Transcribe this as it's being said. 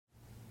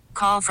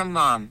Call from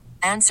mom.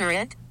 Answer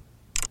it.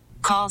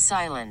 Call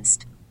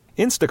silenced.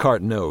 Instacart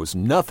knows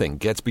nothing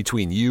gets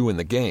between you and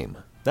the game.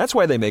 That's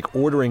why they make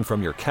ordering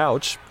from your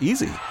couch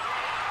easy.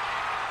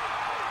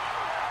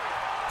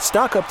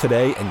 Stock up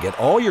today and get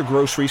all your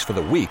groceries for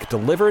the week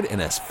delivered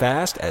in as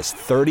fast as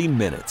 30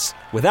 minutes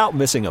without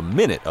missing a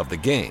minute of the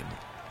game.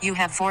 You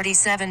have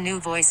 47 new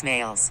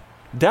voicemails.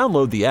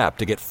 Download the app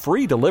to get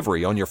free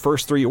delivery on your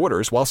first 3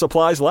 orders while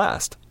supplies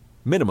last.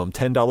 Minimum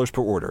 $10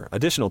 per order.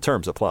 Additional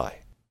terms apply.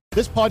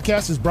 This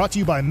podcast is brought to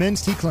you by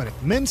Men's T Clinic.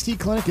 Men's T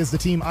Clinic is the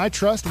team I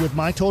trust with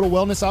my total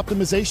wellness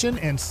optimization,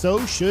 and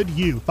so should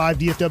you. 5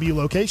 DFW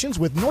locations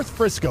with North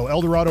Frisco,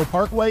 El Dorado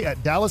Parkway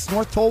at Dallas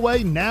North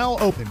Tollway now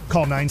open.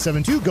 Call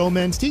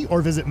 972-GO-MEN'S-T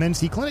or visit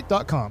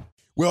mensteclinic.com.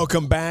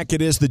 Welcome back.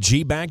 It is the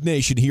G-Bag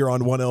Nation here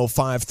on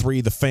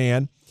 105.3 The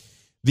Fan.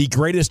 The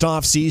greatest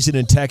offseason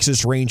in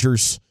Texas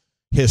Rangers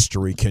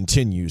history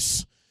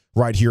continues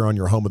right here on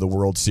your home of the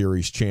World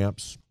Series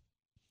champs.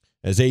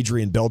 As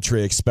Adrian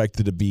Beltre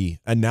expected to be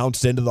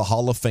announced into the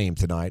Hall of Fame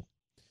tonight.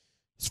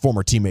 His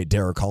former teammate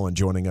Derek Holland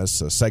joining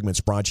us.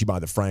 Segments brought to you by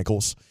the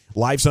Frankels.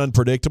 Life's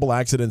unpredictable.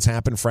 Accidents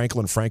happen. Frankel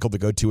and Frankel, the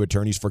go-to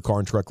attorneys for car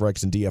and truck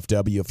wrecks in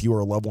DFW. If you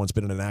or a loved one's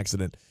been in an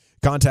accident,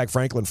 contact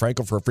Frankel and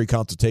Frankel for a free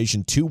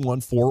consultation,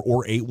 214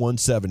 or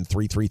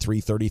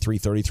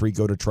 817-333-3333.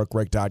 Go to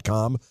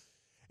truckwreck.com.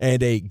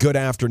 And a good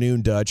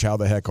afternoon, Dutch. How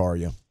the heck are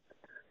you?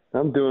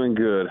 I'm doing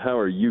good. How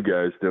are you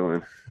guys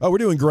doing? Oh, we're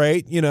doing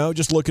great. You know,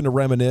 just looking to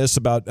reminisce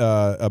about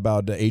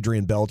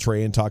Adrian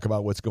Beltre and talk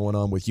about what's going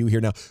on with you here.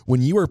 Now,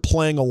 when you were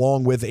playing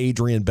along with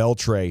Adrian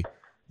Beltre,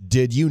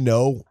 did you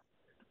know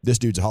this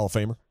dude's a Hall of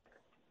Famer?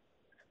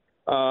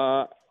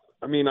 I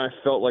mean, I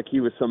felt like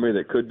he was somebody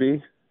that could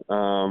be.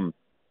 I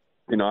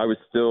was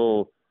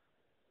still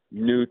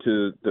new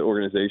to the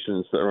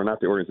organization, or not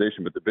the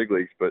organization, but the big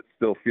leagues, but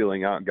still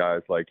feeling out guys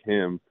like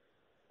him.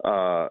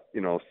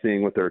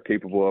 Seeing what they're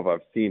capable of.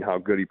 I've seen how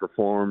good he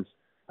performs.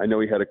 I know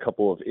he had a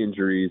couple of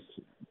injuries,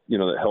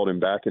 that held him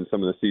back in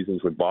some of the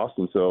seasons with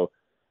Boston. So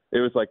it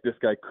was like this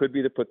guy could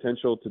be the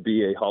potential to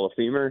be a Hall of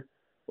Famer,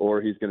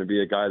 or he's going to be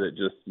a guy that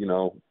just,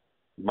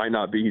 might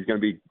not be. He's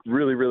going to be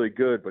really, really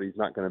good, but he's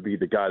not going to be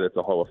the guy that's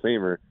a Hall of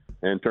Famer.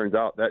 And it turns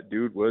out that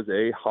dude was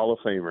a Hall of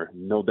Famer,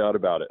 no doubt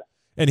about it.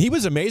 And he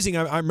was amazing.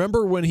 I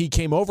remember when he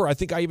came over, I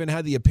think I even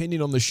had the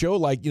opinion on the show,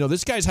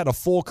 this guy's had a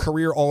full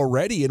career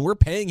already, and we're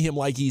paying him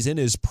like he's in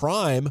his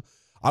prime.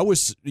 I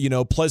was,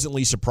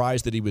 pleasantly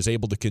surprised that he was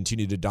able to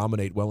continue to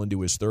dominate well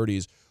into his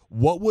 30s.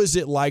 What was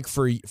it like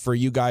for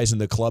you guys in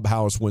the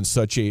clubhouse when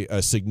such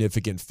a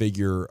significant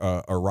figure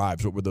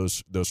arrives? What were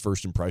those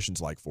first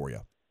impressions like for you?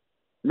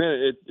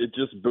 Man, it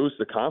just boosts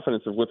the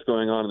confidence of what's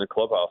going on in the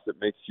clubhouse. It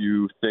makes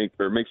you think,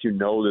 or makes you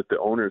know that the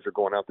owners are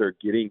going out there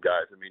getting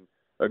guys. I mean,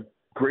 a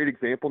great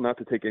example, not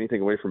to take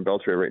anything away from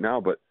Beltre right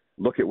now, but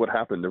look at what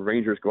happened. The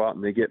Rangers go out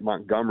and they get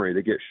Montgomery,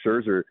 they get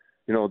Scherzer.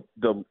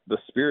 The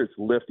spirits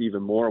lift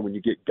even more when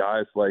you get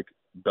guys like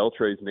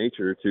Beltre's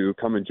nature to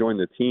come and join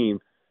the team,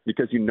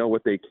 because you know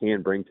what they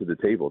can bring to the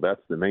table. That's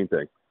the main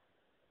thing.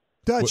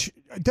 Dutch,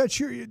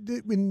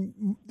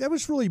 that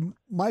was really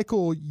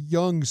Michael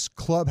Young's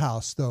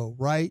clubhouse, though,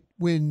 right?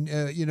 When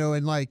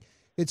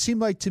it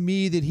seemed like to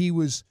me that he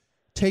was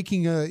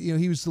taking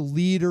he was the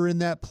leader in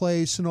that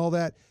place and all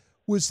that.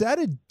 Was that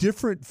a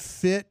different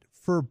fit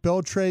for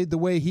Beltre, the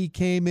way he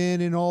came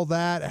in and all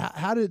that?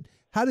 How did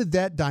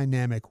that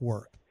dynamic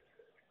work?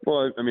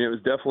 Well, I mean, it was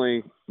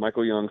definitely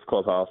Michael Young's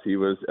clubhouse. He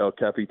was El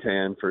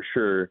Capitan for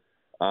sure.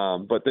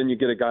 But then you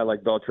get a guy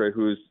like Beltre,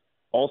 who's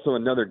also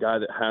another guy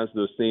that has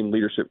those same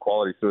leadership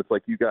qualities. So it's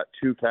like you got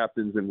two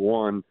captains in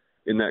one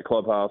in that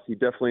clubhouse. He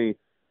definitely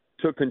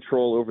took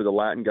control over the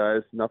Latin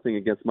guys. Nothing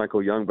against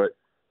Michael Young, but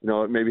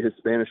maybe his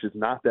Spanish is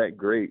not that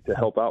great to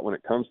help out when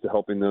it comes to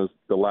helping the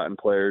Latin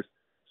players.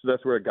 So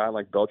that's where a guy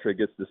like Beltre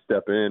gets to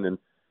step in, and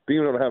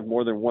being able to have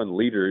more than one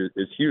leader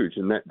is huge.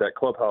 And that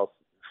clubhouse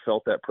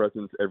felt that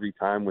presence every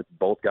time with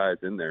both guys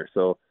in there.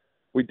 So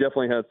we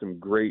definitely had some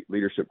great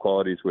leadership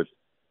qualities with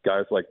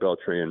guys like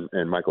Beltre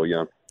and Michael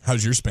Young.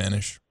 How's your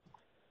Spanish?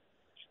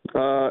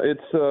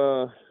 It's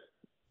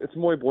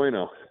muy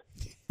bueno.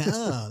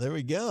 Ah, there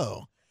we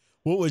go.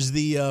 What was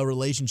the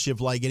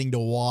relationship like, getting to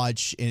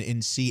watch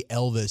and see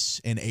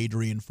Elvis and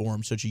Adrian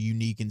form such a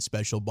unique and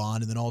special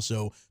bond, and then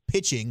also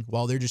pitching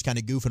while they're just kind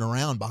of goofing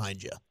around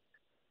behind you?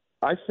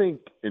 I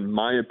think, in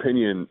my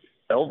opinion,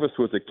 Elvis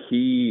was a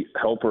key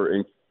helper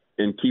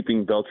in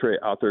keeping Beltre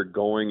out there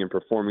going and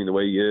performing the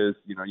way he is.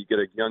 You get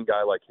a young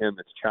guy like him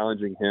that's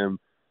challenging him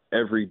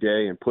every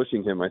day and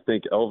pushing him. I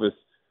think Elvis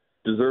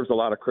deserves a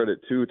lot of credit,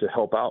 too, to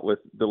help out with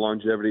the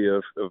longevity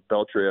of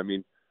Beltre. I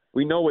mean,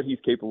 we know what he's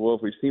capable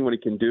of. We've seen what he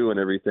can do and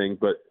everything,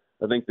 but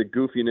I think the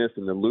goofiness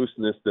and the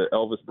looseness that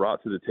Elvis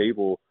brought to the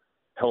table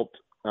helped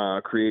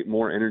create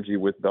more energy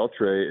with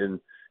Beltre. And,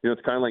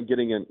 it's kind of like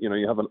getting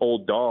you have an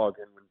old dog,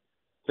 and when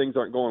things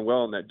aren't going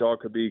well and that dog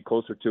could be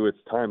closer to its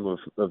time of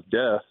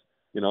death,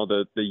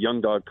 the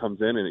young dog comes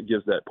in and it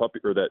gives that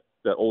puppy or that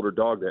older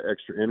dog that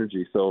extra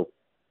energy. So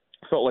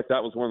I felt like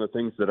that was one of the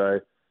things that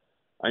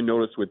I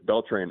noticed with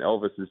Beltre and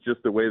Elvis, is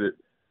just the way that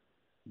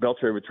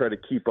Beltre would try to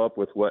keep up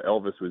with what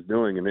Elvis was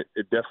doing, and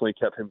it definitely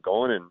kept him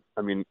going. And,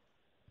 I mean,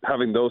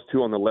 having those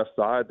two on the left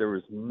side, there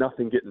was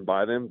nothing getting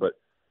by them, but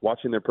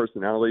watching their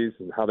personalities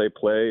and how they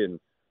play and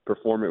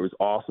perform, it was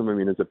awesome. I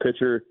mean, as a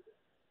pitcher,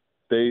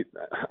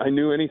 I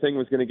knew anything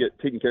was going to get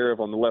taken care of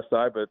on the left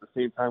side, but at the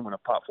same time, when a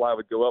pop fly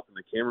would go up and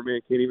the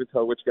cameraman can't even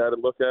tell which guy to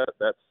look at,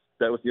 that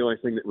was the only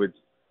thing that would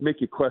make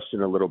you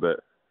question a little bit.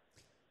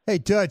 Hey,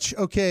 Dutch,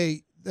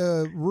 okay,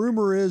 the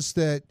rumor is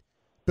that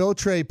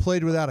Beltre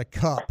played without a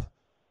cup.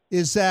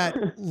 Is that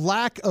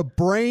lack of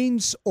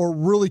brains or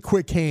really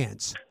quick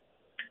hands?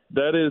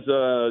 That is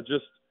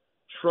just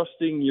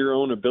trusting your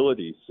own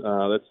abilities.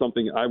 That's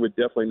something I would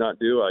definitely not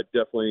do. I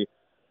definitely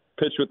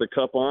pitch with the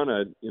cup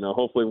on.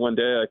 Hopefully one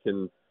day I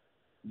can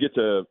get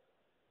to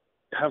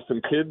have some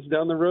kids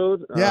down the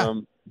road. Yeah.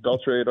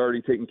 Beltre had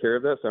already taken care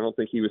of that, so I don't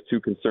think he was too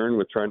concerned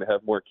with trying to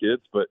have more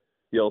kids, but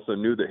he also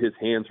knew that his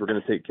hands were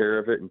going to take care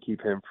of it and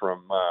keep him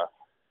from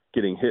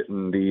getting hit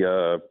in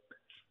the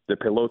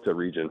pelota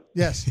region.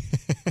 Yes.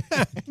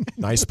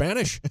 Nice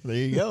Spanish. There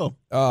you go.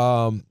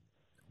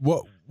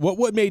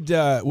 What made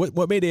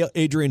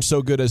Adrian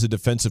so good as a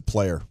defensive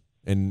player,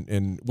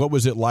 and what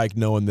was it like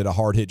knowing that a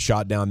hard hit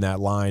shot down that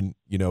line,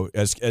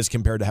 as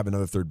compared to having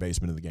another third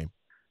baseman in the game?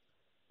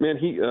 Man,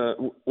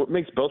 what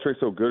makes Beltre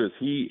so good is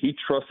he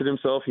trusted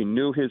himself. He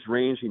knew his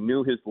range. He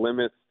knew his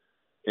limits,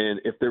 and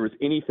if there was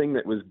anything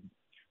that was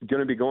going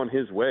to be going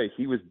his way,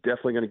 he was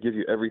definitely going to give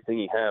you everything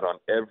he had on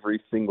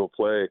every single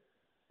play.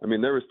 I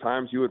mean, there was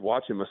times you would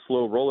watch him a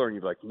slow roller and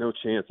you'd be like, no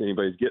chance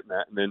anybody's getting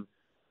that. And then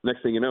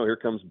next thing you know, here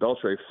comes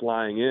Beltre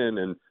flying in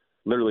and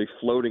literally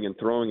floating and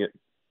throwing it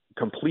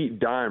complete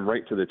dime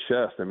right to the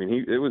chest. I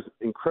mean, it was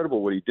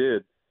incredible what he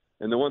did.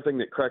 And the one thing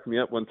that cracked me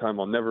up one time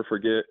I'll never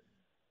forget,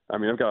 I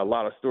mean, I've got a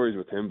lot of stories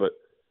with him, but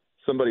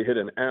somebody hit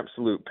an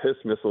absolute piss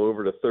missile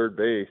over to third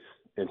base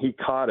and he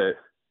caught it,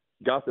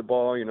 got the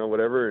ball,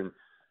 whatever. And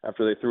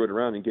after they threw it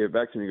around and gave it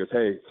back to me, he goes,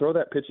 hey, throw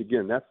that pitch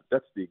again. That's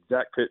the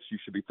exact pitch you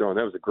should be throwing.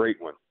 That was a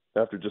great one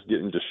after just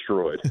getting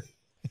destroyed.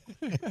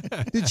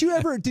 Did you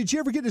ever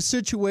get in a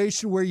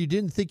situation where you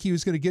didn't think he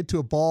was going to get to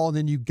a ball and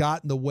then you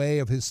got in the way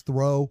of his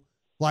throw?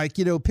 Like,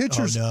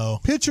 pitchers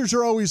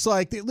are always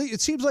like,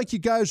 it seems like you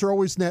guys are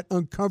always in that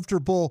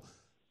uncomfortable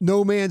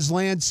no man's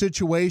land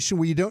situation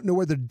where you don't know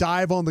whether to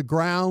dive on the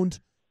ground.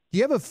 Do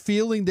you have a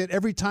feeling that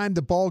every time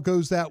the ball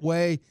goes that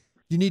way,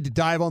 you need to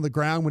dive on the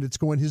ground when it's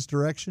going his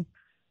direction?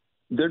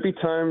 There'd be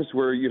times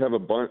where you'd have a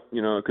bunt,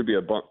 it could be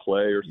a bunt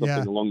play or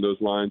something along those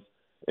lines.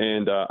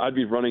 And I'd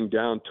be running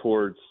down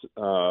towards,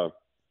 to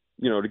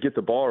get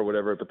the ball or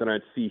whatever, but then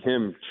I'd see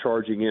him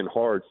charging in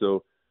hard.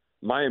 So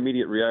my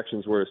immediate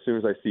reactions were, as soon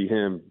as I see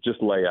him,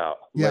 just lay out.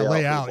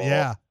 Lay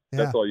out.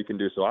 That's all you can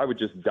do. So I would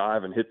just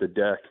dive and hit the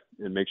deck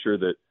and make sure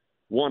that,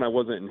 one, I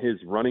wasn't in his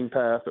running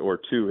path, or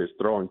two, his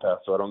throwing path,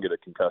 so I don't get a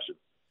concussion.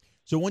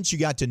 So once you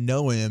got to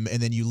know him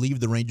and then you leave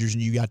the Rangers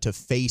and you got to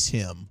face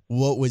him,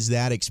 what was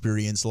that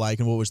experience like,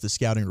 and what was the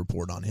scouting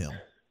report on him?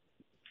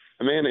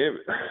 Man,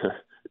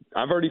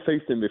 I've already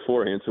faced him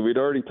beforehand, so we'd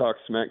already talked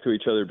smack to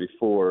each other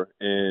before.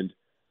 And,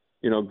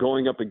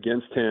 going up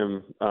against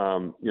him,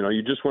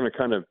 you just want to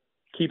kind of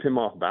keep him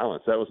off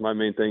balance. That was my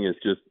main thing, is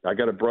just I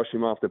got to brush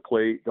him off the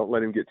plate. Don't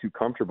let him get too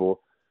comfortable.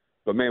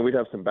 But, man, we'd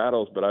have some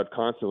battles, but I'd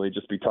constantly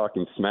just be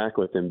talking smack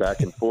with him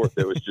back and forth.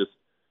 It was just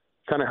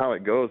kind of how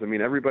it goes. I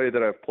mean, everybody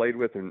that I've played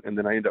with and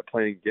then I end up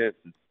playing against,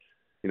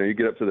 you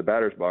get up to the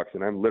batter's box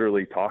and I'm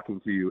literally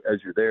talking to you as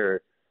you're there,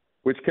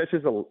 which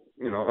catches a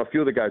few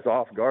of the guys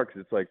off guard,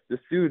 because it's like, this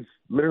dude's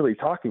literally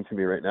talking to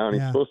me right now and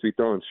he's supposed to be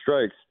throwing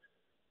strikes.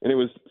 And it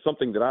was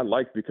something that I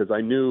liked because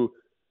I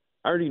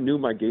already knew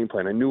my game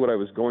plan. I knew what I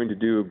was going to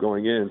do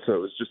going in. So it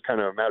was just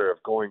kind of a matter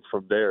of going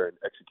from there and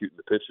executing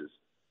the pitches.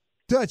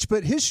 Dutch,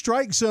 but his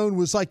strike zone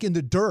was like in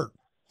the dirt.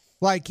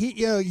 Like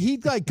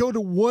he'd like go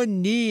to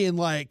one knee and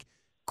like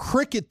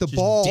cricket the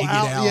ball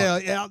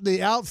out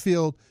the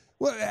outfield.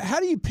 Well,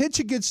 how do you pitch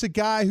against a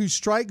guy whose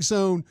strike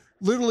zone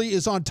literally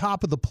is on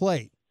top of the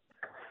plate?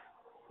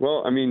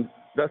 Well, I mean,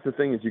 that's the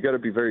thing, is you got to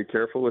be very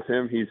careful with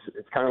him.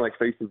 It's kind of like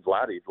facing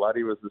Vladdy.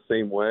 Vladdy was the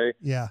same way.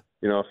 Yeah.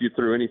 If you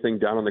threw anything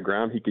down on the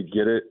ground, he could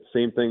get it.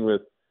 Same thing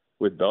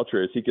with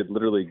Beltre, is he could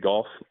literally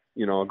golf,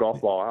 a golf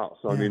ball out.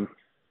 So, I mean,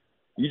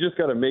 you just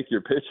got to make your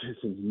pitches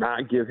and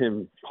not give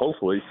him,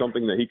 hopefully,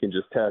 something that he can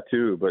just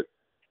tattoo. But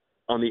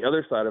on the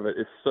other side of it,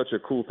 it's such a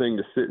cool thing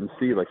to sit and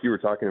see, like you were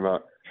talking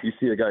about. You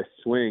see a guy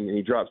swing and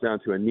he drops down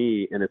to a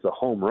knee and it's a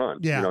home run.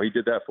 Yeah. He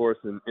did that for us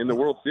in the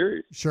World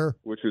Series. Sure.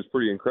 Which was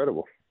pretty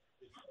incredible.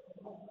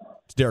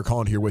 It's Derek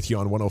Holland here with you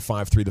on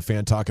 105.3 The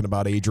Fan, talking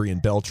about Adrian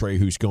Beltre,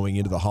 who's going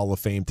into the Hall of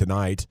Fame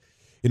tonight.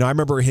 I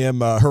remember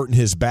him hurting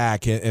his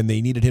back, and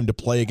they needed him to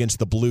play against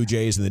the Blue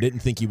Jays, and they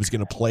didn't think he was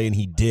going to play, and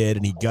he did,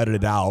 and he gutted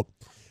it out.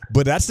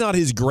 But that's not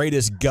his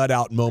greatest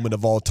gut-out moment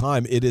of all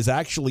time. It is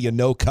actually a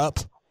no-cup,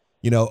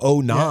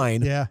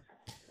 09. Yeah.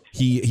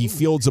 He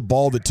fields a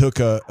ball that took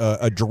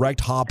a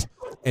direct hop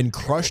and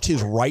crushed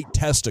his right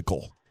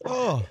testicle.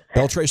 Oh.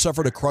 Beltre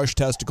suffered a crushed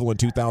testicle in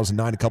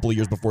 2009, a couple of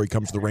years before he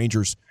comes to the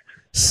Rangers.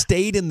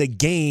 stayed in the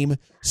game,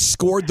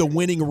 scored the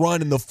winning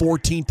run in the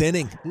 14th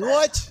inning.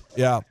 What?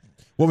 Yeah.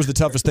 What was the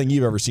toughest thing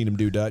you've ever seen him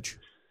do, Dutch?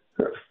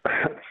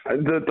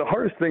 The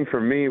hardest thing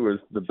for me was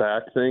the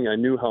back thing. I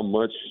knew how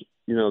much,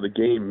 the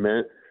game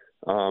meant.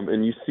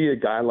 And you see a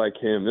guy like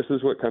him, this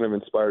is what kind of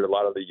inspired a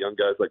lot of the young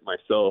guys like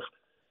myself,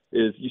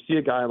 is you see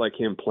a guy like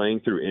him playing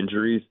through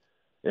injuries,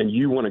 and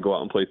you want to go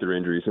out and play through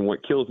injuries. And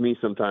what kills me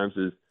sometimes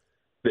is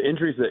the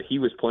injuries that he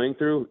was playing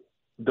through,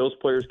 those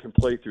players can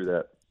play through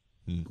that.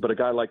 But a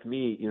guy like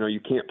me, you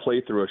can't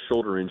play through a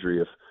shoulder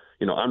injury. If,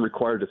 I'm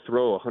required to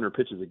throw 100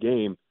 pitches a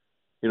game,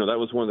 that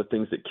was one of the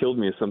things that killed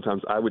me, is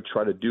sometimes I would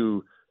try to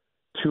do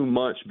too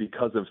much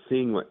because of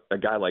seeing what a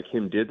guy like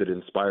him did that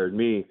inspired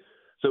me.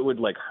 So it would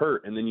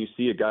hurt. And then you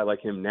see a guy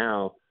like him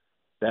now,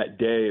 that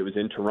day it was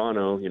in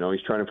Toronto,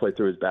 he's trying to play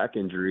through his back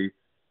injury.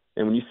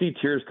 And when you see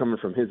tears coming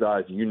from his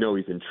eyes, he's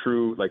in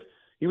true,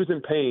 he was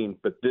in pain,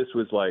 but this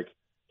was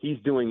he's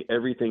doing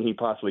everything he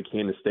possibly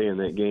can to stay in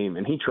that game.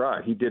 And he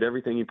tried. He did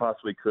everything he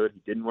possibly could.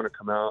 He didn't want to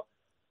come out.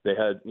 They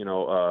had,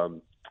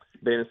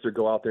 Bannister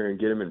go out there and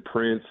get him in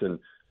Prince. And,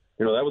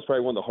 that was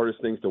probably one of the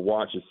hardest things to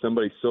watch, is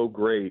somebody so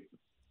great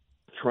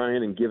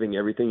trying and giving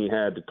everything he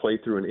had to play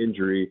through an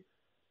injury,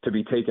 to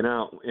be taken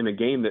out in a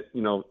game that,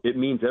 it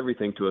means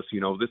everything to us.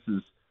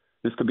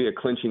 This could be a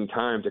clinching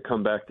time to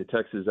come back to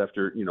Texas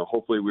after,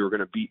 hopefully we were going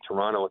to beat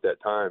Toronto at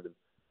that time. And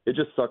it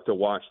just sucked to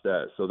watch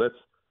that. So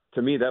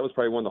to me, that was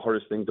probably one of the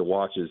hardest things to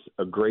watch, is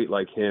a great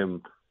like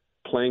him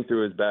playing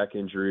through his back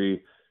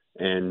injury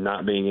and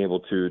not being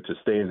able to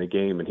stay in the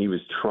game. And he was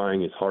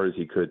trying as hard as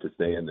he could to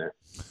stay in there.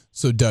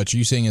 So Dutch, are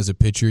you saying as a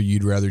pitcher,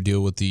 you'd rather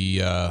deal with the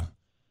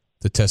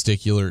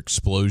testicular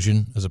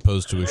explosion as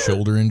opposed to a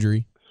shoulder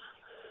injury?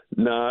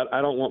 No,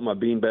 I don't want my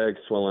beanbag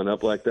swelling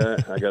up like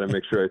that. I got to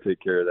make sure I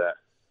take care of that.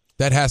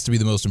 That has to be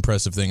the most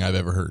impressive thing I've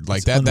ever heard.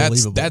 That's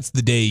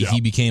the day he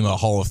became a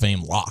Hall of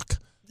Fame lock.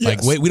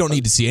 Yes. We don't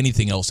need to see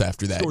anything else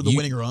after that. Or the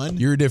winning run.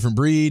 You're a different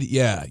breed.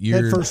 Yeah,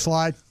 Head first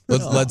slide.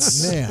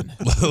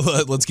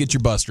 Let's get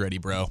your bust ready,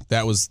 bro.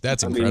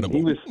 That's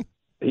incredible.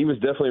 He was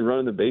definitely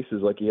running the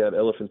bases like he had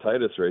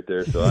elephantitis right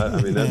there. So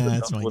that's a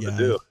tough one to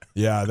do.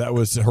 Yeah, that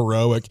was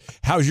heroic.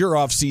 How's your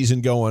off season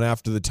going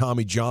after the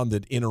Tommy John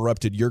that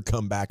interrupted your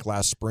comeback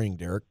last spring,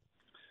 Derek?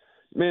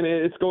 Man,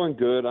 it's going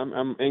good.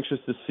 I'm anxious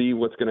to see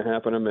what's going to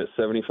happen. I'm at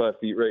 75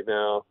 feet right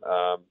now.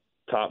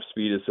 Top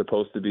speed is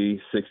supposed to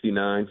be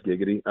 69,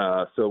 giggity.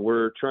 So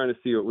we're trying to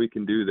see what we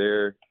can do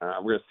there.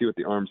 We're going to see what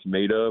the arm's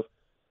made of.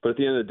 But at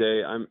the end of the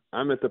day,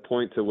 I'm at the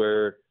point to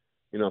where,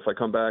 if I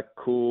come back,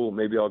 cool,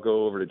 maybe I'll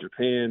go over to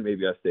Japan,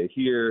 maybe I stay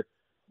here.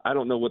 I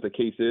don't know what the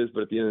case is,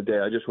 but at the end of the day,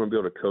 I just want to be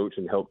able to coach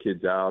and help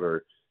kids out,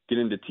 or get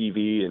into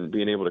TV and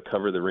being able to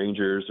cover the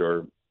Rangers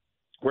or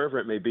wherever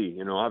it may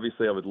be.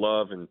 Obviously I would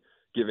love and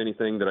give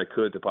anything that I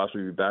could to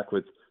possibly be back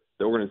with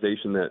the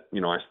organization that,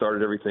 I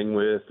started everything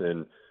with,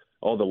 and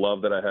all the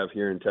love that I have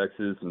here in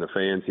Texas and the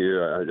fans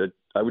here.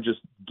 I would just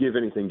give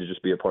anything to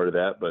just be a part of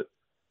that, but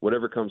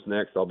whatever comes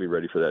next, I'll be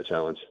ready for that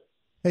challenge.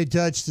 Hey,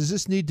 Dutch, does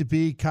this need to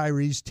be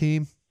Kyrie's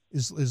team?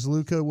 Is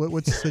Luka?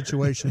 What's the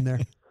situation there?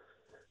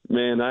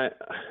 Man, I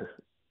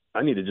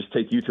need to just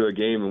take you to a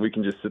game and we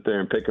can just sit there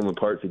and pick them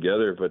apart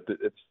together. But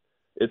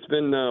it's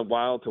been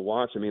wild to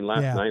watch.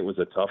 Last night was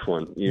a tough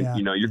one.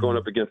 You're going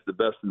up against the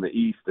best in the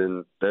East,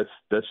 and that's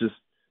just,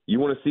 you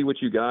want to see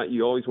what you got.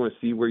 You always want to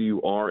see where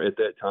you are at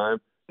that time.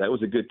 That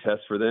was a good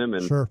test for them.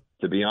 And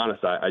to be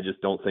honest, I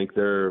just don't think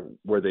they're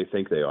where they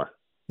think they are.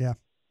 Yeah,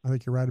 I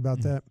think you're right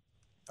about that.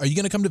 Are you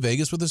going to come to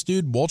Vegas with us,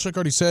 dude? Walchuk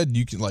already said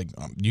you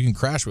can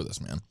crash with us,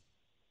 man.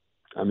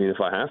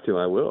 If I have to,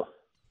 I will.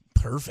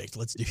 Perfect.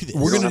 Let's do this.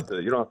 You don't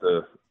have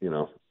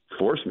to,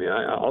 force me.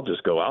 I'll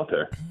just go out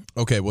there.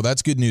 Okay, well,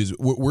 that's good news.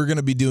 We're going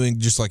to be doing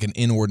just like an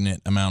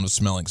inordinate amount of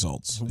smelling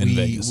salts in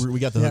Vegas. We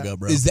got the hookup,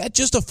 bro. Is that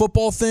just a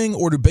football thing,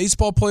 or do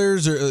baseball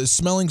players or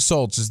smelling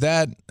salts? Is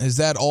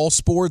that all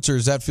sports, or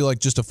does that feel like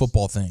just a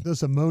football thing?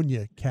 Those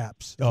ammonia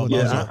caps. Oh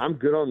yeah, I'm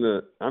good on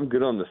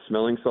the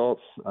smelling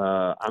salts.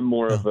 I'm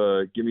more of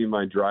a give me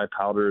my dry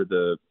powder.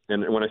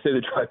 And when I say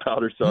the dry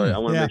powder, sorry, I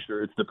want to make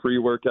sure it's the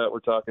pre-workout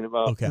we're talking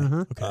about. Okay.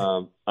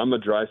 Okay. I'm a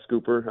dry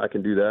scooper. I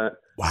can do that.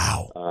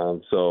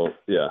 Wow. So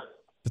yeah.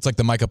 It's like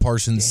the Micah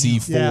Parsons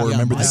C4. Yeah,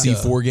 Remember Micah. the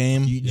C4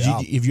 game?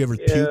 Have you ever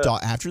puked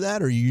after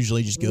that, or you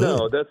usually just go?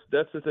 No,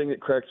 that's the thing that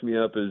cracks me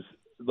up is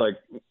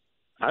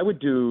I would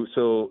do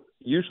so.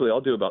 Usually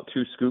I'll do about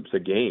 2 scoops a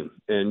game,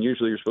 and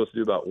usually you're supposed to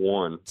do about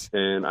 1.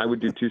 And I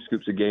would do 2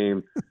 scoops a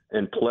game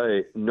and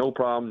play, no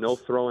problem, no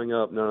throwing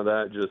up, none of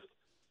that. Just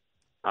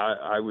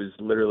I was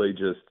literally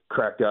just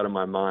cracked out of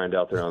my mind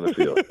out there on the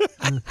field.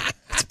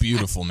 It's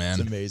beautiful, man.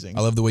 It's amazing.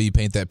 I love the way you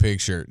paint that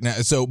picture. Now,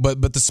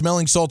 but the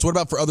smelling salts. What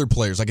about for other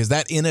players? Like, is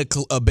that in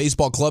a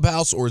baseball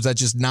clubhouse, or is that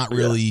just not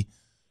really? Yeah.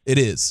 It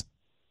is.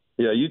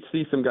 Yeah, you'd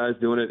see some guys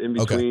doing it in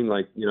between,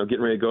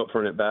 getting ready to go up for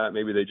an at bat.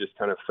 Maybe they just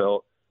kind of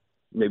felt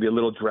maybe a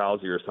little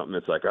drowsy or something.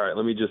 It's like, all right,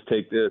 let me just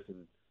take this.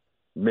 And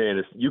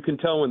man, you can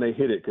tell when they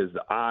hit it because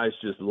the eyes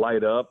just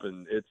light up,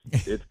 and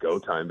it's go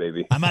time,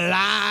 baby. I'm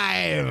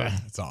alive.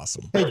 It's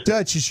awesome. Hey,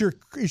 Dutch, is your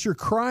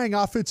crying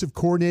offensive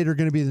coordinator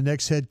going to be the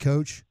next head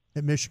coach?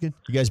 at Michigan?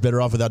 You guys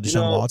better off without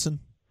Deshaun Watson?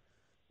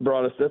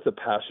 Broadus, that's a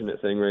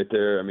passionate thing right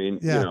there. I mean,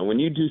 when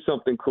you do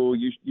something cool,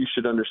 you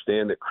should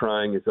understand that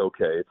crying is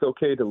okay. It's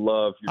okay to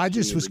love your I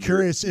just team was and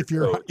curious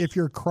your if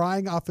your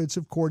crying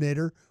offensive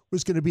coordinator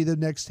was going to be the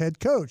next head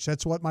coach.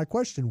 That's what my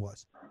question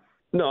was.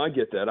 No, I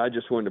get that. I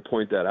just wanted to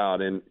point that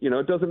out. And,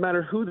 it doesn't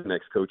matter who the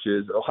next coach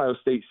is. Ohio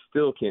State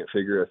still can't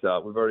figure us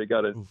out. We've already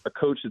got a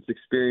coach that's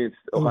experienced.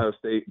 Ohio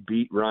State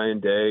beat Ryan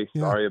Day.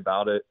 Sorry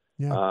about it.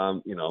 Yeah.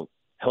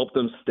 Help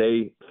them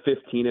stay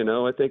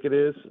 15-0, I think it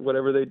is,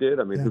 whatever they did.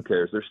 I mean, who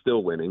cares? They're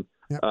still winning.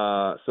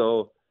 Yeah.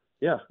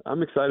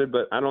 I'm excited,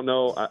 but I don't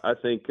know. I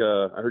think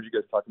I heard you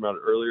guys talking about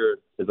it earlier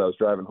as I was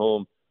driving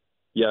home.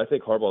 Yeah, I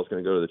think Harbaugh's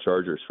going to go to the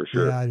Chargers for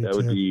sure. Yeah, that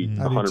would be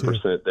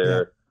 100%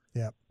 there.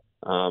 Yeah.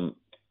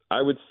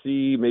 I would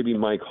see maybe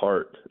Mike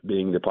Hart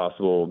being the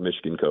possible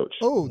Michigan coach.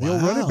 Oh, the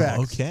old running back.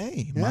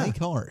 Okay, Yeah. Mike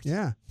Hart.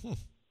 Yeah.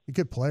 A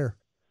good player.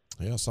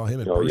 Yeah, I saw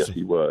him in Oh, yes, person.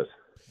 he was.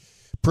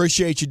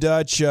 Appreciate you,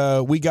 Dutch.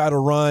 We got to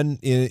run.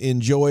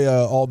 Enjoy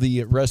all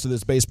the rest of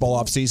this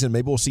baseball offseason.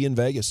 Maybe we'll see you in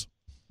Vegas.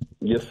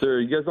 Yes, sir.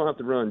 You guys don't have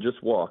to run.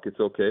 Just walk. It's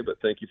okay, but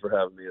thank you for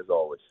having me as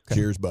always.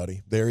 Cheers,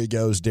 buddy. There he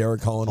goes,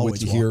 Derek Holland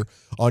Always with you here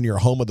on your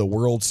home of the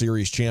World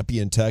Series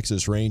champion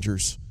Texas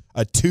Rangers.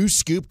 A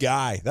 2-scoop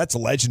guy. That's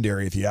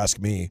legendary if you ask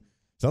me.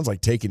 Sounds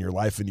like taking your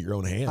life into your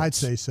own hands. I'd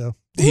say so.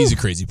 He's a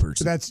crazy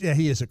person.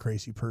 He is a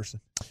crazy person.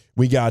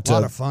 We got A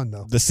lot of fun,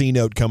 though. the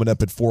C-Note coming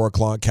up at 4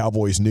 o'clock,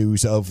 Cowboys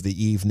news of the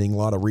evening. A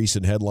lot of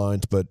recent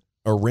headlines, but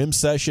a rim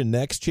session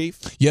next, Chief?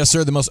 Yes,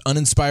 sir. The most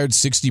uninspired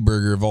 60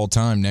 burger of all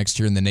time next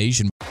here in the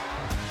nation.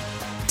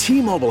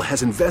 T-Mobile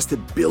has invested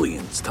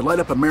billions to light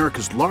up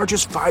America's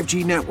largest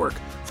 5G network,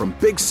 from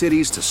big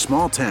cities to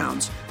small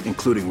towns,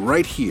 including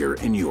right here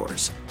in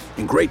yours.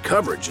 And great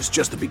coverage is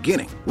just the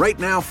beginning. Right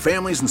now,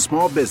 families and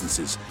small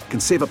businesses can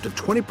save up to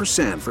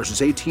 20%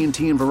 versus AT&T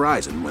and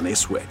Verizon when they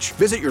switch.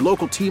 Visit your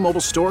local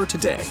T-Mobile store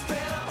today.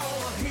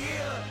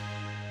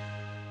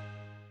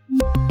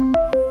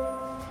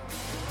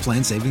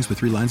 Plan savings with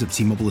 3 lines of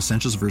T-Mobile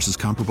Essentials versus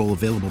comparable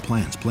available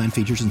plans. Plan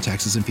features and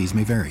taxes and fees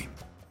may vary.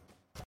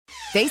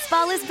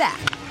 Baseball is back,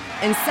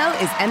 and so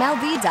is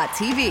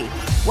MLB.tv.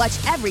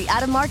 Watch every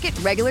out-of-market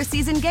regular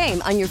season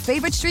game on your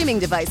favorite streaming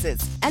devices,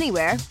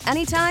 anywhere,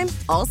 anytime,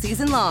 all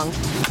season long.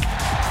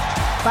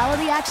 Follow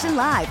the action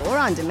live or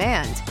on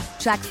demand.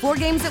 Track 4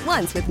 games at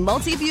once with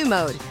multi-view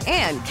mode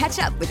and catch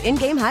up with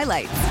in-game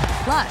highlights.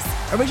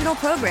 Plus, original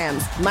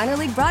programs, minor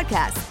league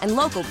broadcasts, and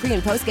local pre-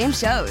 and post-game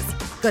shows.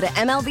 Go to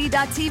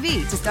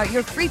MLB.tv to start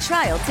your free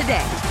trial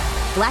today.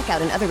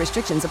 Blackout and other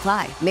restrictions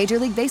apply. Major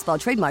League Baseball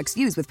trademarks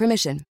used with permission.